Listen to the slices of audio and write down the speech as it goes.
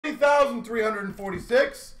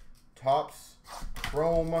2,346. Topps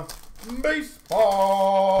Chrome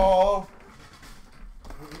Baseball.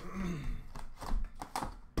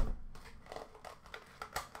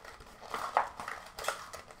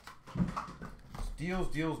 Deals,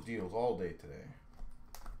 deals, deals all day today.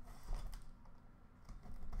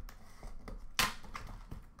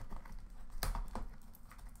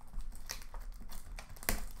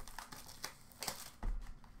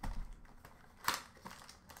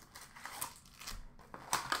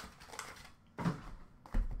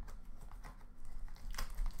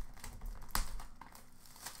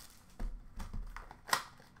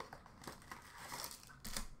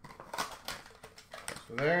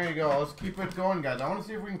 So there you go. Let's keep it going, guys. I want to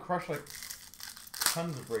see if we can crush like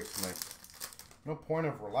tons of breaks tonight. No point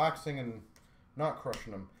of relaxing and not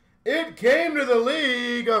crushing them. It came to the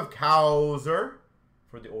league of Cowser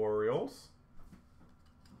for the Orioles.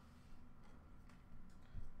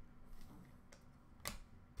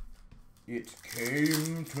 It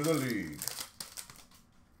came to the league.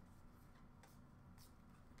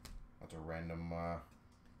 That's a random,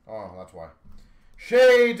 oh, that's why.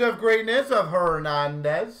 Shades of Greatness of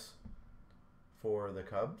Hernandez for the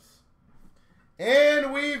Cubs.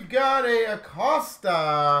 And we've got a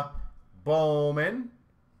Acosta Bowman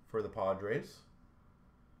for the Padres.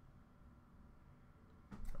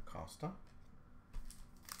 Acosta.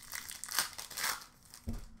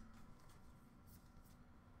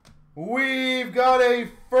 We've got a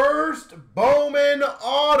first Bowman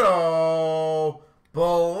auto,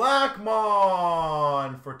 Blackmon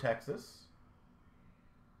for Texas.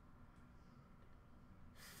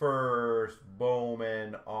 First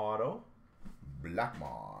Bowman auto,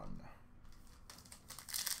 Blackmon.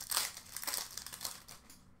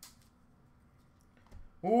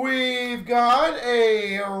 We've got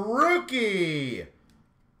a rookie,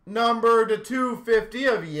 number to 250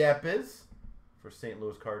 of Yepes for St.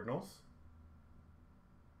 Louis Cardinals.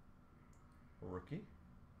 Rookie,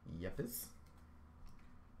 Yepes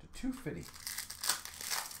to 250.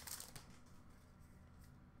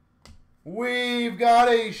 We've got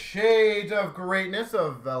a Shades of Greatness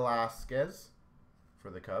of Velasquez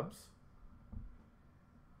for the Cubs.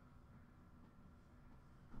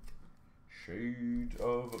 Shades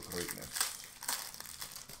of Greatness.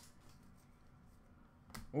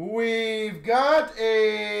 We've got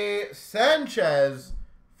a Sanchez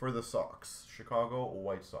for the Sox. Chicago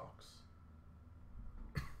White Sox.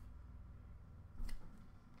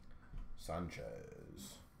 Sanchez.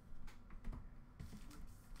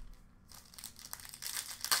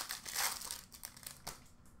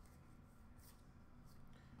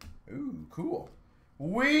 Ooh, cool.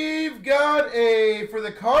 We've got a, for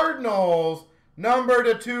the Cardinals, number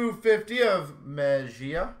to 250 of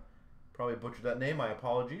Mejia. Probably butchered that name. My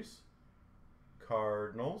apologies.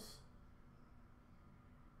 Cardinals.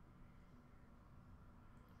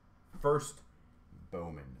 First,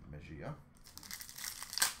 Bowman Mejia.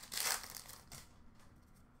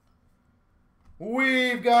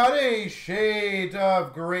 We've got a Shade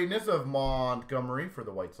of Greatness of Montgomery for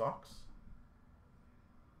the White Sox.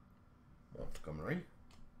 Montgomery.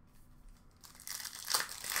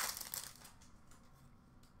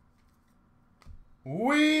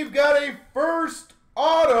 We've got a first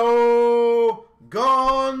auto,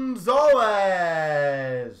 Gonzalez,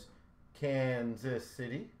 Kansas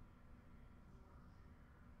City.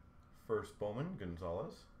 First Bowman,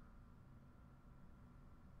 Gonzalez.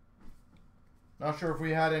 Not sure if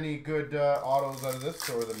we had any good autos out of this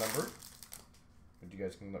or the number, but you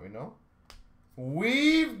guys can let me know.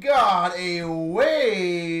 We've got a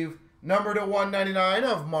wave, number to 199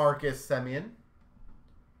 of Marcus Semien,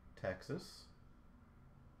 Texas.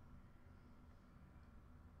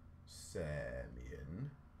 Semien.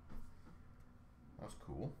 That's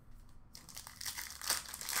cool.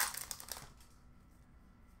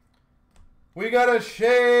 We got a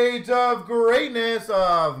Shades of Greatness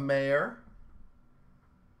of Mayer.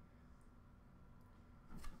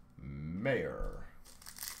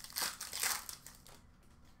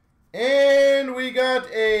 And we got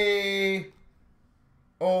a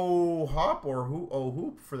O-Hop or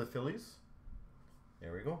O-Hoop for the Phillies.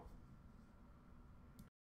 There we go.